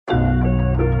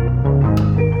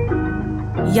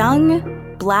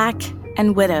Young, Black,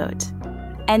 and widowed.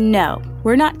 And no,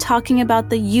 we're not talking about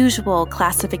the usual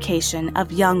classification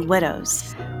of young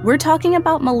widows. We're talking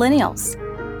about millennials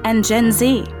and Gen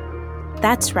Z.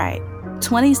 That's right,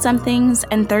 20-somethings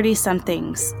and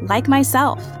 30-somethings, like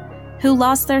myself, who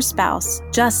lost their spouse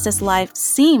just as life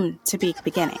seemed to be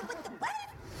beginning.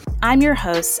 I'm your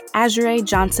host, Azure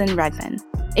Johnson Redman,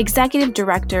 Executive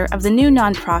Director of the new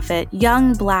nonprofit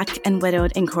Young, Black, and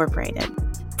Widowed Incorporated.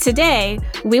 Today,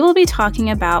 we will be talking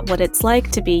about what it's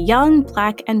like to be young,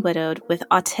 Black, and widowed with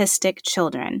autistic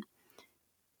children.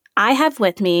 I have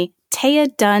with me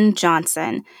Taya Dunn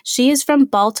Johnson. She is from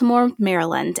Baltimore,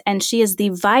 Maryland, and she is the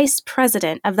Vice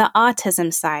President of the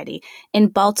Autism Society in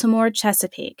Baltimore,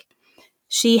 Chesapeake.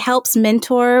 She helps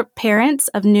mentor parents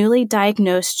of newly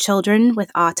diagnosed children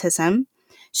with autism.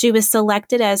 She was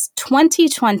selected as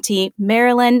 2020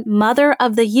 Maryland Mother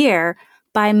of the Year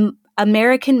by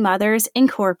American Mothers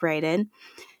Incorporated.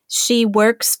 She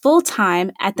works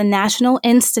full-time at the National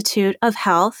Institute of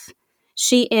Health.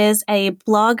 She is a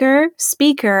blogger,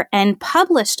 speaker, and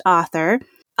published author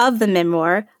of the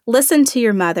memoir, Listen to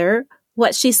Your Mother,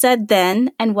 What She Said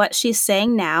Then and What She's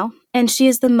Saying Now. And she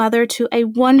is the mother to a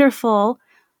wonderful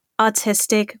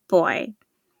autistic boy.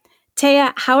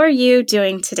 Taya, how are you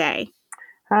doing today?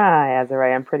 Hi, Azure.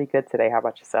 I'm pretty good today. How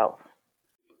about yourself?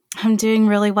 I'm doing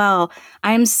really well.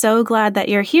 I'm so glad that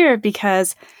you're here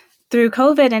because through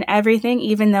COVID and everything,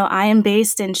 even though I am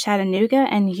based in Chattanooga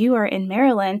and you are in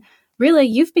Maryland, really,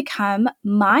 you've become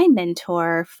my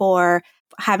mentor for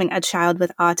having a child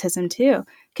with autism too.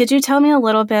 Could you tell me a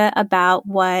little bit about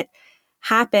what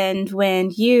happened when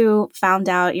you found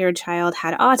out your child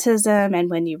had autism and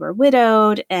when you were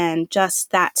widowed and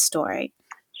just that story?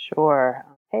 Sure.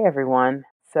 Hey, everyone.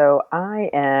 So I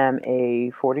am a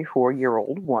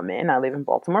 44-year-old woman. I live in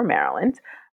Baltimore, Maryland.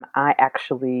 I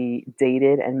actually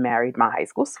dated and married my high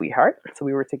school sweetheart. So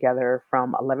we were together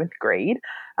from 11th grade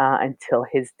until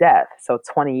his death, so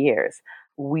 20 years.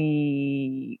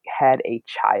 We had a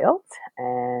child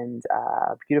and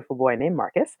a beautiful boy named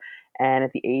Marcus. And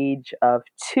at the age of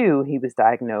 2, he was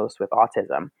diagnosed with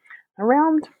autism.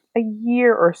 Around a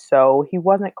year or so, he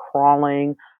wasn't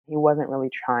crawling. He wasn't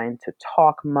really trying to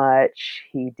talk much.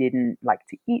 He didn't like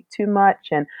to eat too much.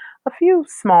 And a few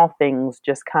small things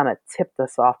just kind of tipped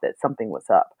us off that something was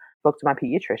up. Spoke to my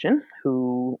pediatrician,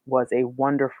 who was a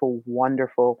wonderful,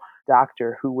 wonderful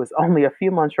doctor who was only a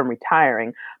few months from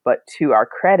retiring. But to our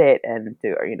credit, and to,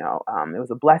 it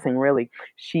was a blessing, really.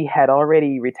 She had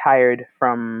already retired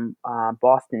from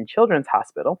Boston Children's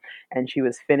Hospital, and she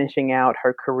was finishing out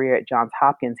her career at Johns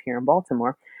Hopkins here in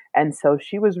Baltimore. And so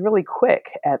she was really quick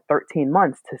at 13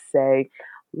 months to say,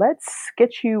 let's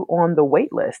get you on the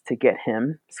wait list to get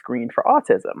him screened for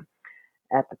autism.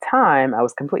 At the time, I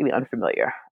was completely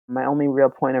unfamiliar. My only real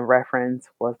point of reference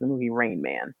was the movie Rain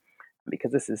Man,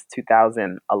 because this is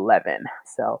 2011.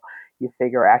 So you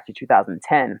figure actually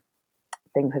 2010,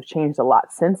 things have changed a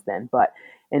lot since then. But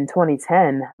in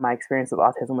 2010, my experience with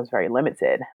autism was very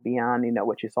limited beyond,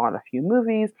 what you saw in a few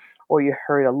movies or you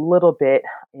heard a little bit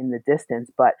in the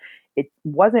distance, but it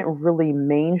wasn't really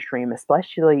mainstream,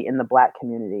 especially in the Black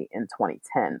community in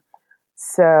 2010.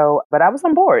 So, but I was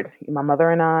on board. My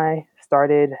mother and I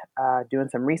started doing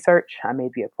some research. I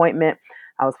made the appointment.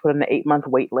 I was put on the 8-month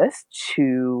wait list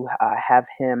to have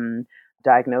him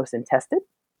diagnosed and tested.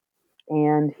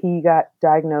 And he got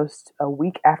diagnosed a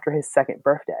week after his second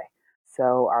birthday.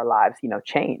 So our lives,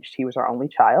 changed. He was our only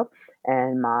child.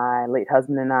 And my late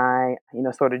husband and I,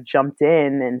 sort of jumped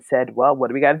in and said, well, what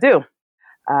do we got to do?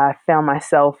 I found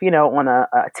myself, on a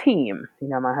team.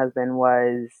 My husband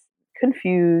was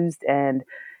confused and,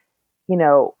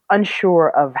 unsure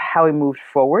of how he moved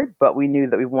forward, but we knew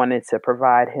that we wanted to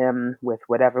provide him with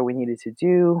whatever we needed to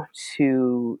do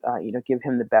to, give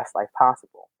him the best life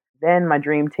possible. Then my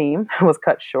dream team was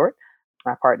cut short.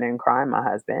 My partner in crime, my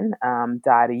husband,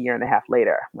 died a year and a half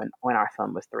later when our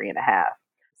son was 3.5.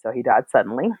 So he died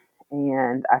suddenly,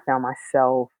 and I found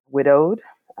myself widowed.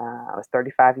 I was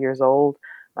 35 years old.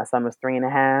 My son was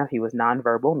 3.5. He was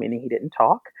nonverbal, meaning he didn't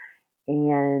talk.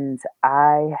 And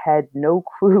I had no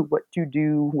clue what to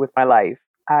do with my life.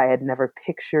 I had never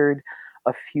pictured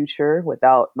a future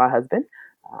without my husband.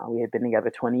 We had been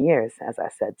together 20 years, as I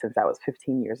said, since I was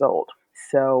 15 years old.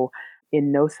 So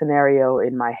in no scenario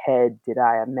in my head did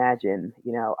I imagine,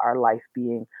 our life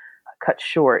being cut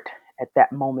short at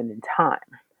that moment in time.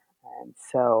 And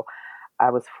so I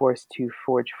was forced to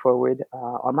forge forward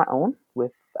on my own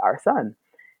with our son.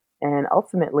 And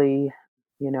ultimately,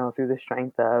 through the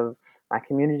strength of my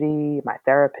community, my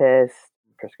therapist,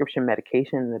 prescription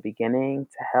medication in the beginning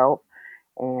to help,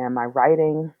 and my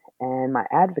writing and my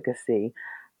advocacy,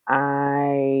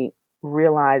 I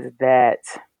realized that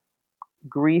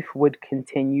grief would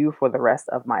continue for the rest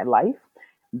of my life.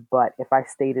 But if I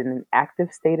stayed in an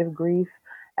active state of grief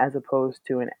as opposed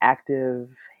to an active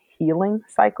healing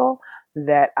cycle,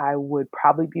 that I would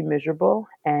probably be miserable.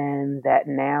 And that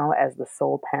now, as the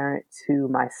sole parent to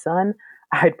my son,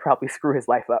 I'd probably screw his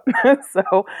life up.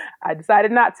 So I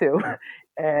decided not to.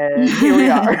 And here we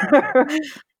are.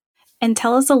 And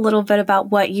tell us a little bit about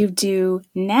what you do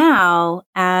now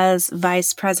as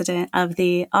vice president of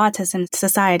the Autism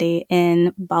Society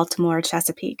in Baltimore,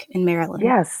 Chesapeake, in Maryland.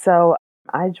 Yes. So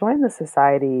I joined the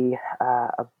society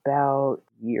about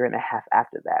a year and a half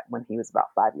after that, when he was about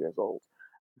 5 years old,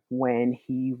 when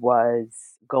he was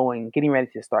getting ready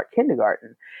to start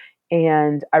kindergarten.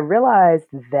 And I realized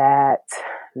that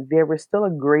there was still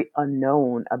a great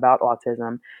unknown about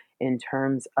autism in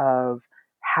terms of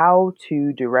how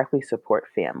to directly support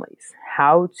families,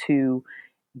 how to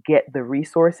get the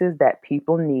resources that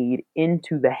people need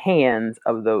into the hands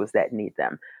of those that need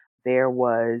them. There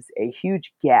was a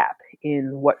huge gap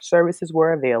in what services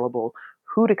were available,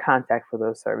 who to contact for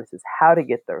those services, how to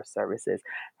get those services,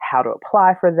 how to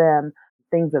apply for them,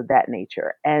 things of that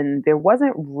nature. And there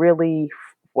wasn't really,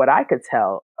 what I could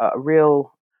tell, a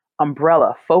real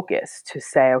umbrella focus to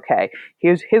say, okay,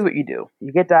 here's what you do.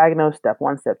 You get diagnosed, step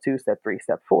one, step two, step three,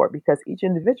 step four, because each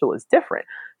individual is different.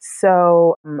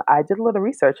 So I did a little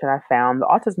research and I found the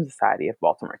Autism Society of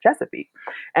Baltimore Chesapeake.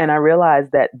 And I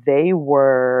realized that they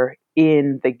were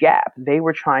in the gap. They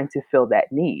were trying to fill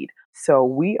that need. So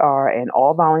we are an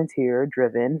all volunteer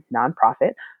driven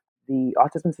nonprofit. The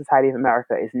Autism Society of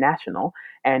America is national,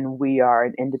 and we are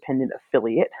an independent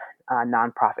affiliate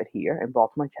nonprofit here in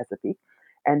Baltimore Chesapeake.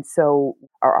 And so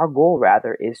our goal,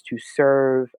 rather, is to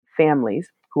serve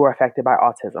families who are affected by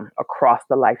autism across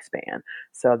the lifespan.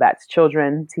 So that's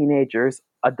children, teenagers,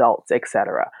 adults,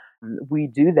 etc. We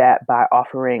do that by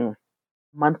offering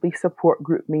monthly support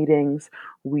group meetings.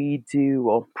 We do,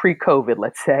 well, pre-COVID,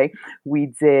 let's say,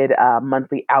 we did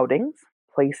monthly outings,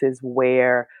 places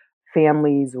where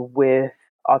families with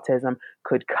autism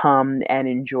could come and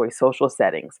enjoy social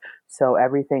settings. So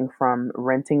everything from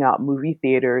renting out movie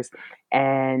theaters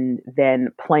and then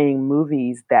playing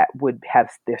movies that would have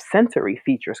their sensory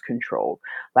features controlled.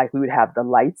 Like we would have the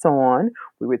lights on,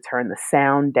 we would turn the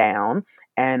sound down,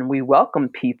 and we welcome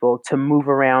people to move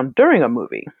around during a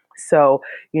movie. So,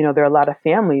 there are a lot of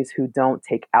families who don't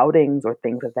take outings or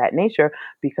things of that nature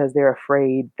because they're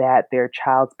afraid that their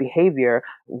child's behavior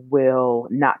will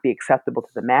not be acceptable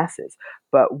to the masses.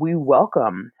 But we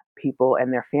welcome people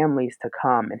and their families to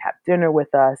come and have dinner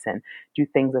with us and do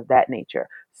things of that nature.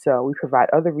 So we provide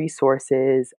other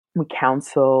resources, we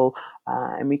counsel,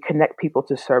 and we connect people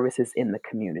to services in the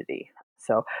community.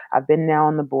 So I've been now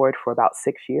on the board for about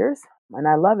 6 years, and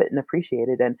I love it and appreciate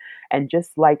it. And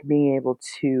just like being able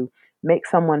to make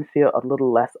someone feel a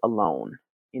little less alone.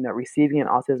 Receiving an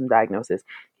autism diagnosis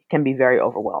can be very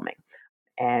overwhelming.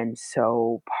 And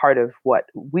so part of what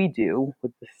we do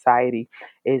with the society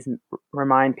is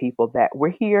remind people that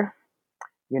we're here,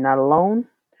 you're not alone.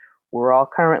 We're all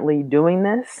currently doing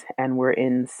this, and we're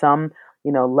in some,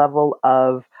 level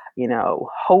of,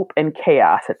 hope and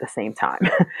chaos at the same time.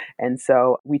 And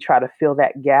so we try to fill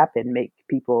that gap and make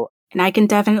people. And I can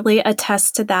definitely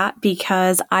attest to that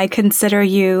because I consider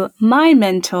you my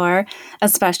mentor,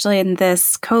 especially in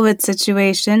this COVID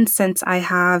situation, since I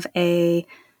have a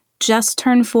just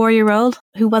turned 4-year-old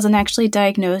who wasn't actually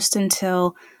diagnosed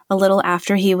until a little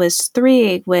after he was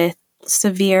 3 with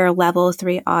severe level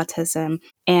 3 autism.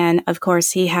 And of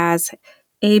course, he has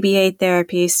ABA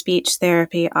therapy, speech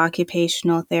therapy,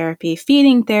 occupational therapy,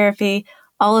 feeding therapy,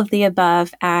 all of the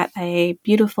above at a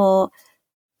beautiful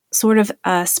sort of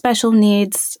special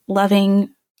needs loving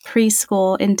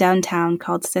preschool in downtown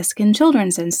called Siskin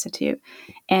Children's Institute.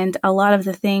 And a lot of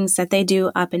the things that they do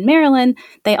up in Maryland,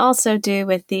 they also do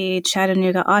with the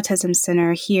Chattanooga Autism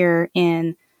Center here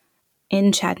in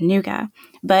Chattanooga.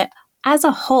 But as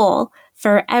a whole,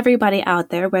 for everybody out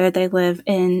there, whether they live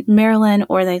in Maryland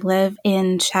or they live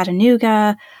in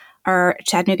Chattanooga or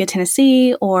Chattanooga,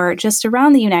 Tennessee, or just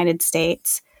around the United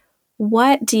States,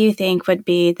 what do you think would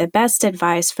be the best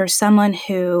advice for someone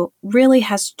who really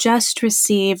has just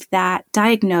received that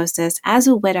diagnosis as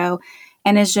a widow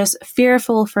and is just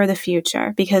fearful for the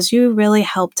future? Because you really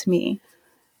helped me.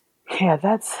 Yeah,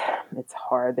 it's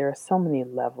hard. There are so many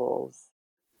levels.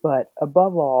 But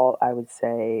above all, I would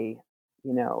say,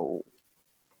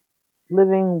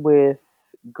 living with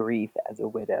grief as a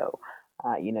widow,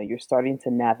 you're starting to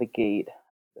navigate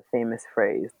the famous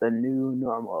phrase, the new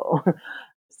normal.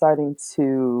 Starting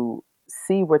to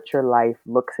see what your life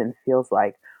looks and feels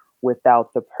like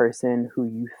without the person who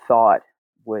you thought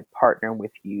would partner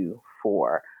with you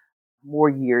for more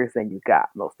years than you got,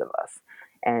 most of us.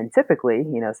 And typically,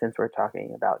 since we're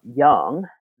talking about young,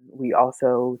 we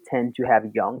also tend to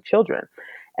have young children.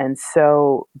 And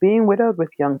so being widowed with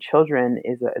young children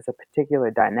is a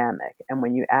particular dynamic. And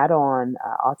when you add on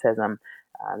autism,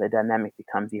 the dynamic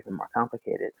becomes even more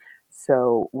complicated.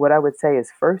 So, what I would say is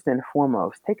first and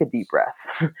foremost, take a deep breath.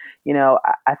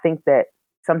 I think that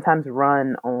sometimes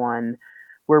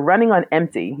we're running on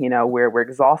empty. We're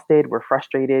exhausted, we're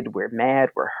frustrated, we're mad,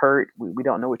 we're hurt, we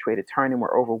don't know which way to turn, and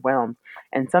we're overwhelmed.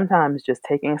 And sometimes just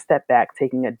taking a step back,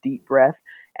 taking a deep breath,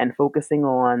 and focusing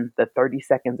on the 30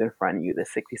 seconds in front of you, the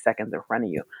 60 seconds in front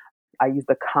of you. I use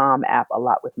the Calm app a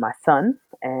lot with my son,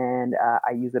 and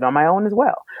I use it on my own as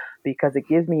well because it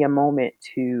gives me a moment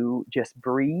to just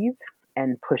breathe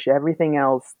and push everything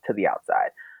else to the outside.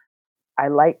 I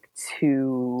like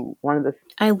to, one of the,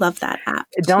 I love that app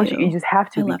don't you? too. You just have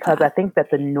to, because I think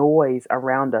that the noise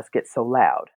around us gets so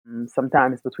loud.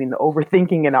 Sometimes between the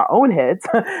overthinking in our own heads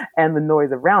and the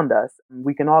noise around us,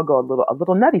 we can all go a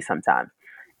little nutty sometimes.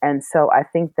 And so I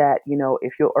think that,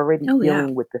 if you're already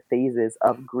dealing with the phases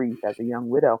of grief as a young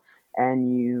widow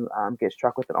and you get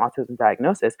struck with an autism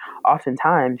diagnosis,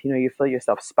 oftentimes, you feel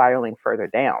yourself spiraling further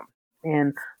down.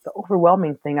 And the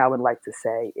overwhelming thing I would like to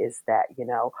say is that,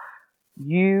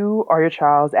 you are your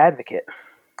child's advocate.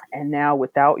 And now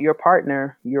without your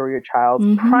partner, you're your child's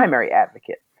primary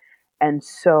advocate. And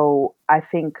so I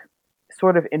think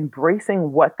sort of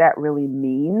embracing what that really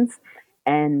means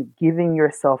and giving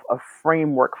yourself a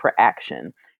framework for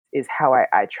action is how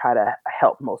I try to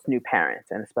help most new parents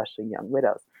and especially young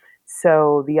widows.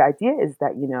 So the idea is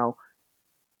that,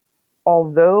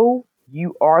 although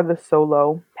you are the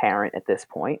solo parent at this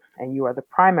point and you are the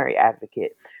primary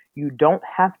advocate, you don't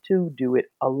have to do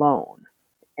it alone.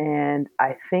 And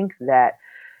I think that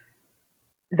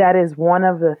that is one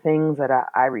of the things that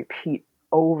I repeat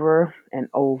over and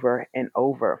over and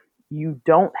over. You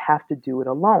don't have to do it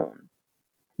alone.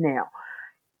 Now,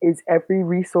 is every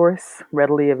resource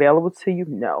readily available to you?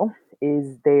 No.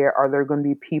 Are there going to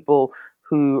be people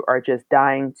who are just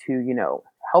dying to,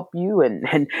 help you and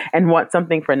want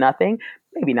something for nothing?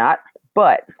 Maybe not.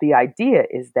 But the idea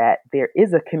is that there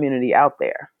is a community out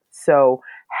there. So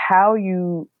how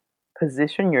you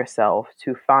position yourself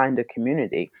to find a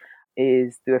community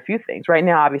is through a few things. Right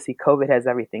now, obviously, COVID has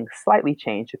everything slightly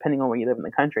changed depending on where you live in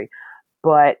the country.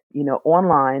 But,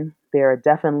 online, there are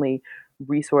definitely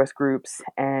resource groups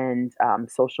and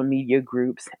social media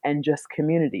groups and just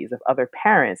communities of other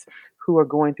parents who are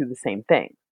going through the same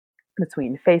thing.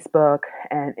 Between Facebook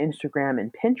and Instagram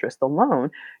and Pinterest alone,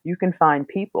 you can find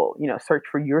people, search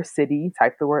for your city,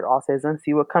 type the word autism,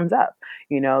 see what comes up,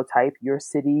 type your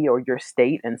city or your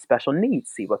state and special needs,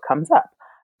 see what comes up.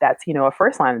 That's, a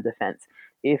first line of defense.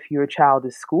 If your child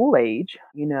is school age,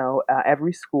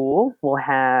 every school will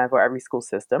have, or every school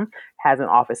system has an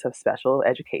office of special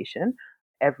education.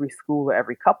 Every school or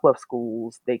every couple of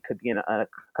schools, they could be in a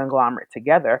conglomerate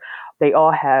together. They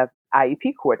all have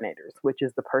IEP coordinators, which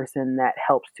is the person that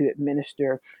helps to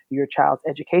administer your child's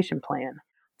education plan.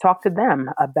 Talk to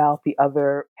them about the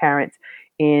other parents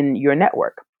in your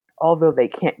network. Although they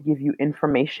can't give you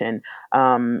information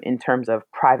in terms of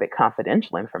private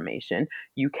confidential information,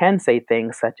 you can say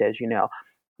things such as,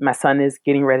 my son is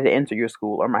getting ready to enter your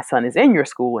school, or my son is in your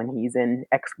school and he's in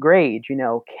X grade.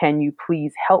 Can you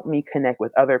please help me connect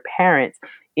with other parents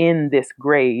in this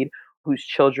grade whose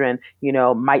children,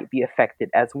 might be affected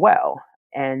as well?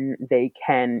 And they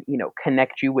can,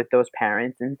 connect you with those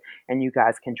parents, and you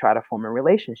guys can try to form a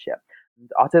relationship.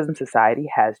 The Autism Society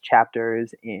has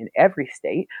chapters in every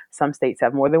state. Some states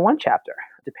have more than one chapter,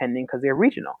 depending, because they're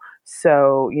regional.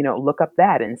 So, look up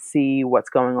that and see what's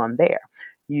going on there.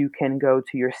 You can go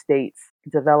to your state's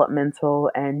developmental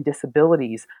and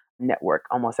disabilities network.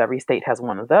 Almost every state has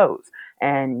one of those.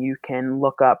 And you can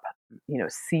look up,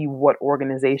 see what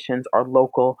organizations are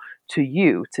local to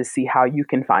you to see how you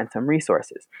can find some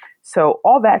resources. So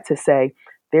all that to say,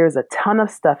 there's a ton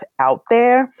of stuff out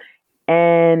there,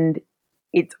 and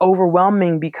it's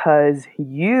overwhelming because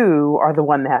you are the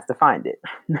one that has to find it.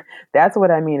 That's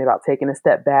what I mean about taking a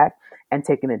step back and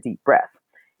taking a deep breath.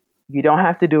 You don't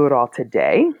have to do it all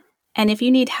today. And if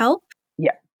you need help,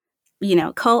 yeah,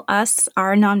 call us,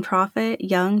 our nonprofit,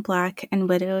 Young Black and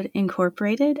Widowed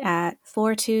Incorporated, at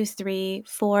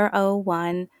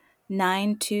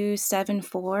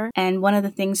 423-401-9274. And one of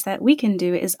the things that we can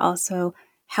do is also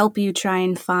help you try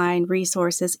and find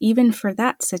resources, even for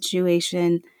that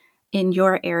situation in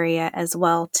your area as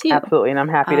well, too. Absolutely, and I'm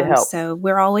happy to help. So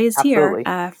we're always here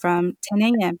from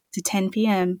 10 a.m. to 10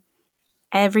 p.m.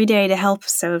 every day to help.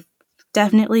 So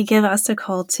definitely give us a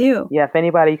call too. Yeah, if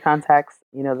anybody contacts,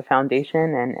 the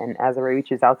foundation and Azare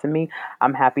reaches out to me,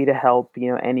 I'm happy to help,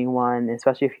 anyone,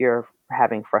 especially if you're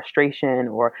having frustration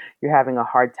or you're having a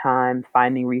hard time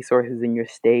finding resources in your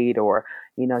state or,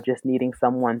 just needing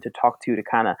someone to talk to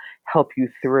kind of help you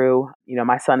through.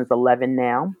 My son is 11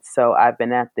 now, so I've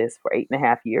been at this for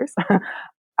 8.5 years.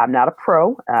 I'm not a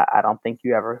pro. I don't think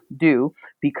you ever do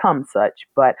become such,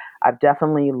 but I've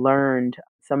definitely learned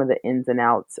some of the ins and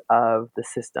outs of the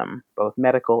system, both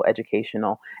medical,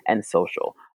 educational, and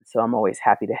social. So I'm always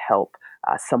happy to help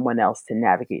someone else to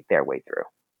navigate their way through.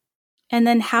 And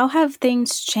then how have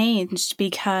things changed?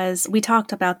 Because we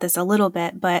talked about this a little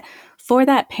bit, but for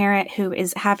that parent who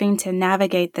is having to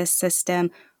navigate this system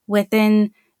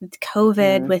within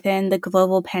COVID, Mhm. within the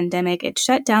global pandemic, it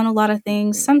shut down a lot of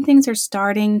things. Some things are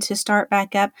starting to start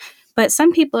back up, but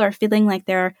some people are feeling like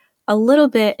they're a little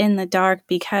bit in the dark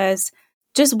because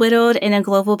just widowed in a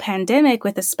global pandemic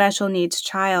with a special needs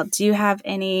child. Do you have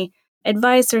any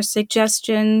advice or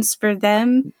suggestions for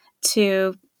them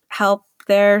to help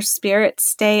their spirits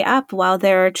stay up while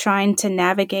they're trying to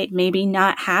navigate maybe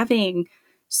not having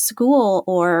school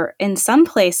or in some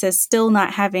places still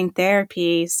not having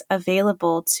therapies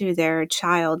available to their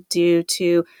child due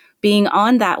to being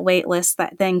on that wait list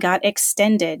that then got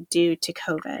extended due to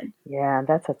COVID? Yeah,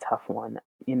 that's a tough one.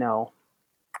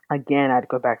 Again, I'd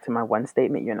go back to my one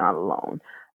statement: you're not alone.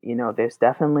 There's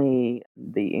definitely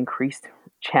the increased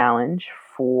challenge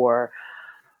for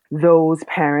those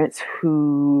parents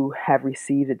who have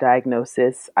received a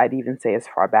diagnosis, I'd even say as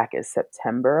far back as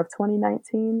September of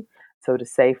 2019. So to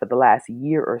say for the last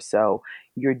year or so,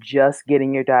 you're just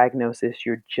getting your diagnosis,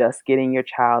 you're just getting your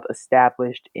child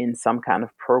established in some kind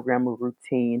of program or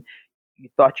routine. You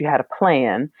thought you had a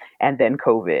plan, and then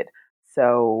COVID.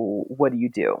 So what do you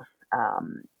do?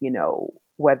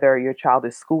 Whether your child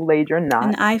is school age or And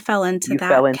not, I fell into you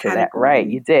fell that into that, right?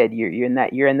 category. You did.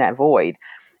 You're in that void,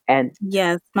 and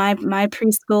Yes, my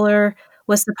preschooler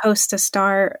was supposed to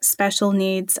start special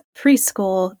needs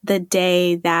preschool the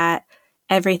day that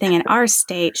everything in our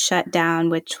state shut down,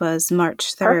 which was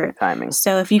March 3rd. perfect timing.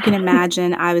 So if you can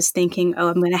imagine, I was thinking, "Oh,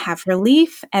 I'm gonna have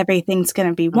relief. Everything's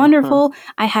gonna be Mhm. wonderful."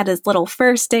 I had his little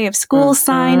first day of school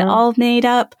sign Mhm. all made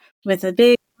up with a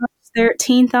big March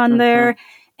 13th on Mhm. there.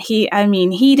 I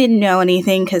mean, he didn't know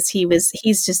anything because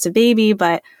he's just a baby,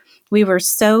 but we were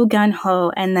so gun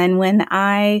ho. And then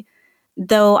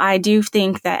though I do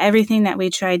think that everything that we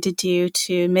tried to do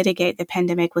to mitigate the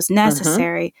pandemic was Mhm.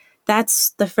 necessary,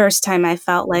 that's the first time I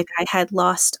felt like I had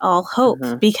lost all hope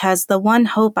Mhm. because the one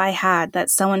hope I had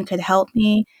that someone could help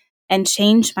me and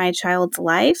change my child's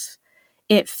life,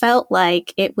 it felt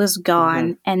like it was Mhm.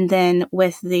 gone. And then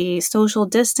with the social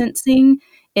distancing,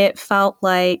 it felt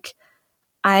like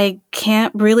I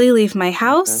can't really leave my Mhm.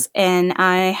 house, and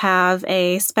I have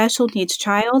a special needs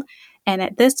child, and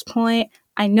at this point,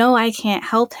 I know I can't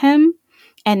help him,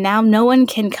 and now no one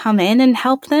can come in and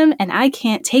help them, and I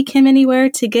can't take him anywhere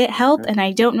to get help, Mhm. and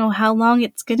I don't know how long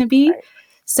it's gonna be. Right.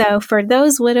 So for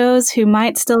those widows who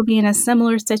might still be in a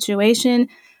similar situation,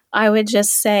 I would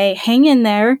just say, hang in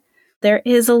there. There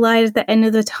is a light at the end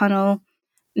of the tunnel.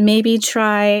 Maybe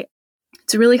try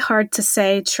it's really hard to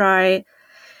say, try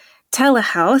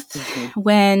telehealth Mhm.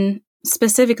 when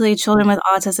specifically children with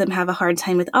autism have a hard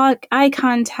time with eye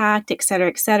contact, et cetera,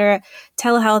 et cetera.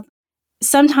 Telehealth,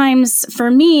 sometimes for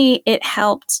me, it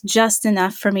helped just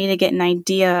enough for me to get an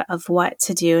idea of what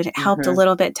to do. And it helped a Mhm.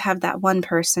 little bit to have that one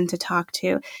person to talk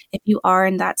to. If you are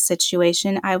in that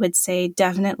situation, I would say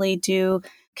definitely do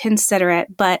consider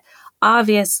it. But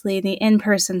obviously, the in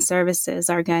person services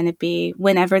are going to be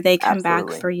whenever they come back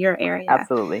Absolutely. for your area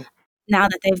Absolutely. now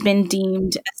that they've been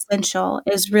deemed essential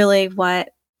is really what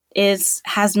is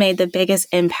has made the biggest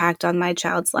impact on my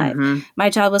child's life. Mhm. My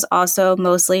child was also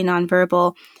mostly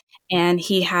nonverbal, and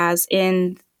he has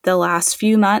in the last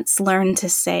few months learned to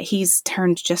say he's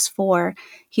turned just 4.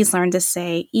 He's learned to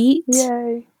say eat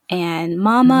Yay. and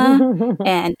mama,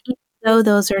 and even though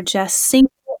those are just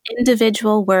single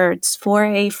individual words for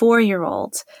a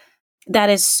 4-year-old, that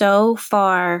is so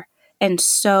far and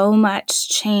so much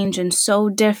change and so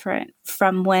different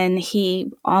from when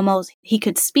he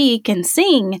could speak and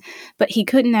sing, but he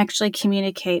couldn't actually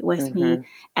communicate with me Mhm.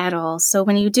 at all. So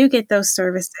when you do get those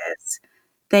services,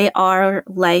 they are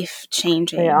life They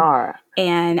changing, are.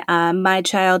 and my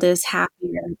child is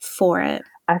happier for it.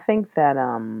 I think that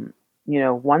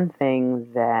one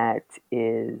thing that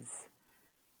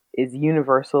is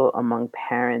universal among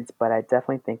parents, but I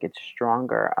definitely think it's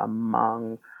stronger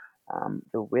among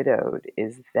the widowed,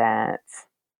 is that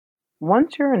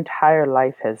once your entire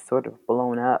life has sort of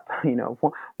blown up,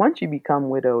 once you become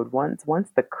widowed, once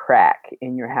the crack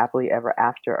in your happily ever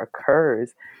after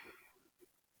occurs,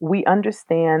 we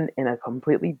understand in a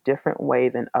completely different way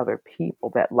than other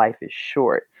people that life is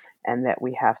short and that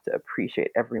we have to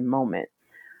appreciate every moment.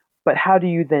 But how do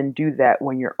you then do that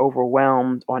when you're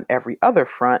overwhelmed on every other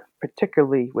front,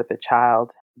 particularly with a child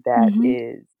that Hmm.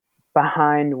 is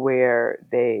behind where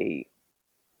they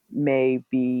may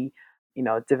be,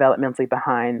 developmentally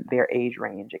behind their age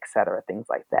range, et cetera, things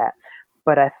like that.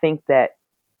 But I think that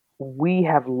we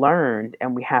have learned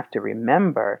and we have to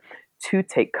remember to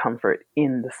take comfort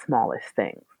in the smallest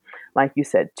things. Like you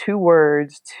said, 2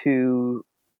 words to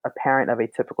a parent of a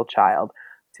typical child.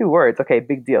 2 words, okay,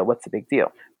 big deal. What's the big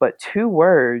deal? But 2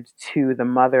 words to the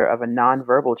mother of a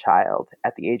nonverbal child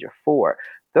at the age of 4,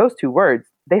 those 2 words,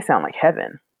 they sound like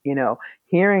heaven.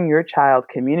 Hearing your child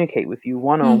communicate with you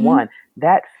one on Hmm. one,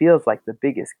 that feels like the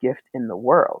biggest gift in the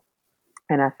world.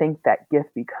 And I think that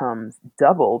gift becomes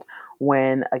doubled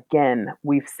when, again,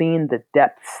 we've seen the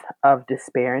depths of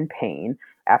despair and pain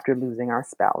after losing our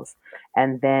spouse.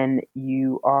 And then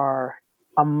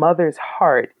a mother's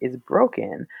heart is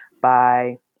broken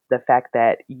by the fact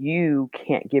that you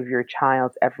can't give your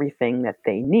child everything that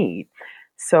they need.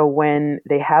 So when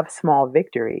they have small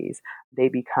victories, they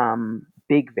become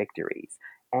big victories.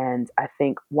 And I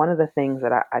think one of the things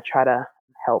that I try to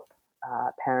help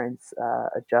parents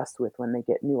adjust with when they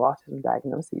get new autism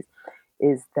diagnoses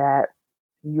is that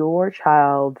your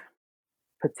child's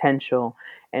potential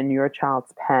and your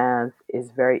child's path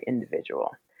is very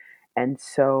individual. And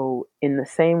so, in the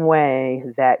same way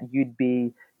that you'd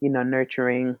be,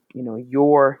 nurturing,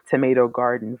 your tomato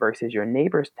garden versus your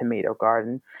neighbor's tomato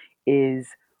garden, is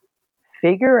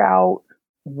figure out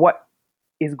what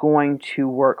is going to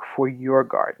work for your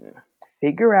garden.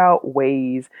 Figure out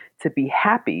ways to be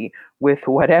happy with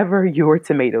whatever your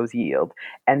tomatoes yield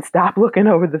and stop looking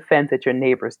over the fence at your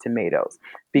neighbor's tomatoes Yep.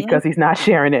 because he's not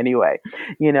sharing anyway.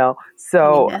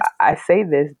 So Yes. I say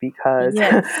this because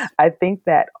Yes. I think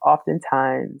that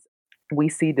oftentimes we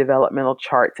see developmental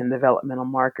charts and developmental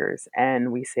markers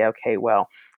and we say, okay, well,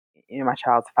 my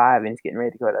child's 5 and he's getting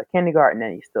ready to go to kindergarten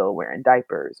and he's still wearing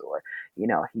diapers, or he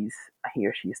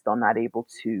or she is still not able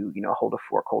to hold a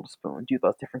fork, hold a spoon, do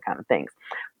those different kind of things.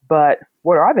 But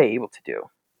what are they able to do?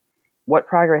 What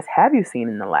progress have you seen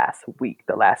in the last week,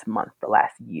 the last month, the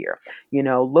last year?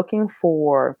 Looking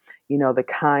for the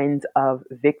kinds of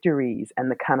victories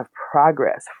and the kind of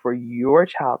progress for your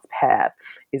child's path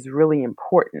is really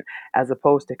important, as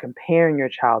opposed to comparing your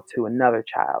child to another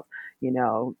child. you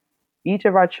know each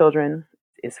of our children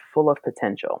is full of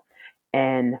potential,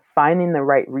 and finding the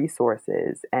right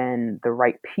resources and the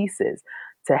right pieces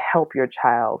to help your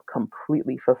child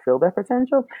completely fulfill their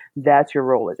potential, that's your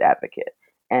role as advocate.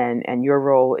 And your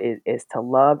role is to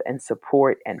love and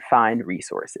support and find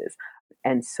resources.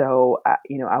 And so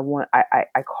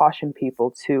I caution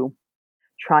people to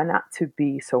try not to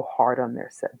be so hard on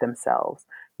themselves.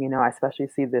 I especially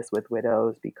see this with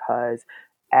widows because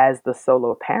as the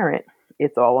solo parent,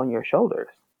 it's all on your shoulders.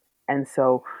 And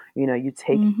so, you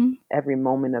take Hmm. every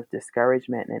moment of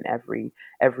discouragement and every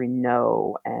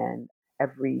no, and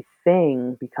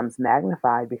everything becomes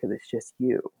magnified because it's just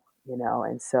you.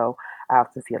 And so I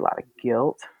often see a lot of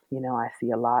guilt. I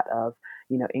see a lot of,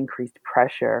 increased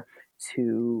pressure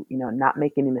to, not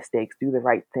make any mistakes, do the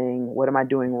right thing. What am I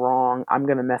doing wrong? I'm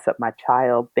going to mess up my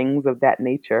child, things of that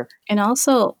nature. And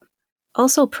also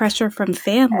pressure from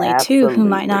family too, who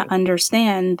might not Absolutely.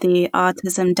 understand the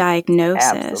autism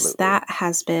diagnosis.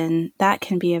 Absolutely. That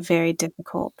can be a very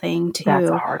difficult thing That's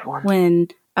a too, hard one. when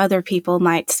other people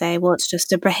might say, well, it's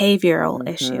just a behavioral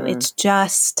issue. Mhm. It's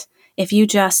just, if you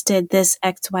just did this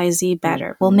XYZ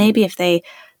better. Well, Mhm. maybe if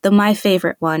my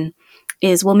favorite one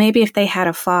is, well, maybe if they had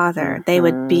a father, they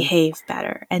would Mhm. behave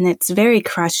better. And it's very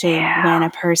crushing when Yeah. a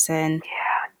person,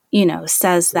 Yeah.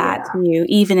 says that to Yeah. you,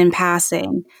 even in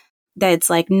passing, that it's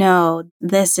like, no,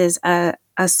 this is a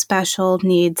special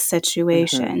needs Mhm.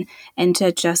 situation. And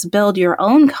to just build your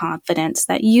own confidence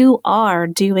that you are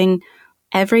doing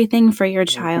everything for your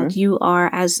child. Mhm. You are,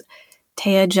 as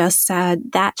Taya just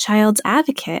said, that child's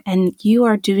advocate, and you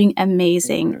are doing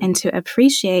amazing. Mhm. And to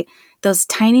appreciate those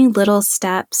tiny little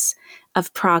steps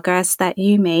of progress that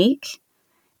you make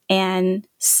and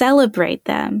celebrate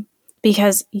them,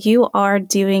 because you are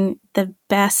doing the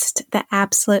best, the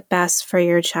absolute best for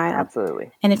your child. Absolutely.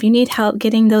 And if you need help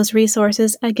getting those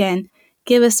resources, again,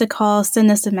 give us a call, send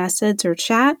us a message, or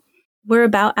chat. We're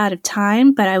about out of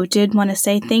time, but I did want to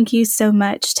say thank you so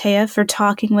much, Taya, for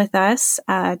talking with us.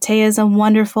 Taya is a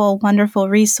wonderful, wonderful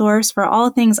resource for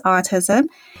all things autism.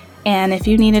 And if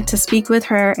you needed to speak with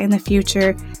her in the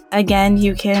future, again,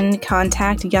 you can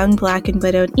contact Young Black and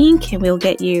Widowed Inc. and we'll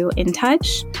get you in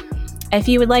touch. If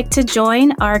you would like to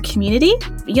join our community,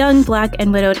 Young Black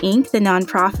and Widowed Inc., the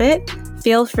nonprofit,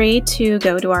 feel free to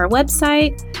go to our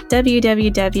website,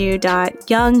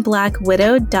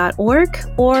 www.youngblackwidowed.org,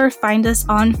 or find us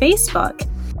on Facebook.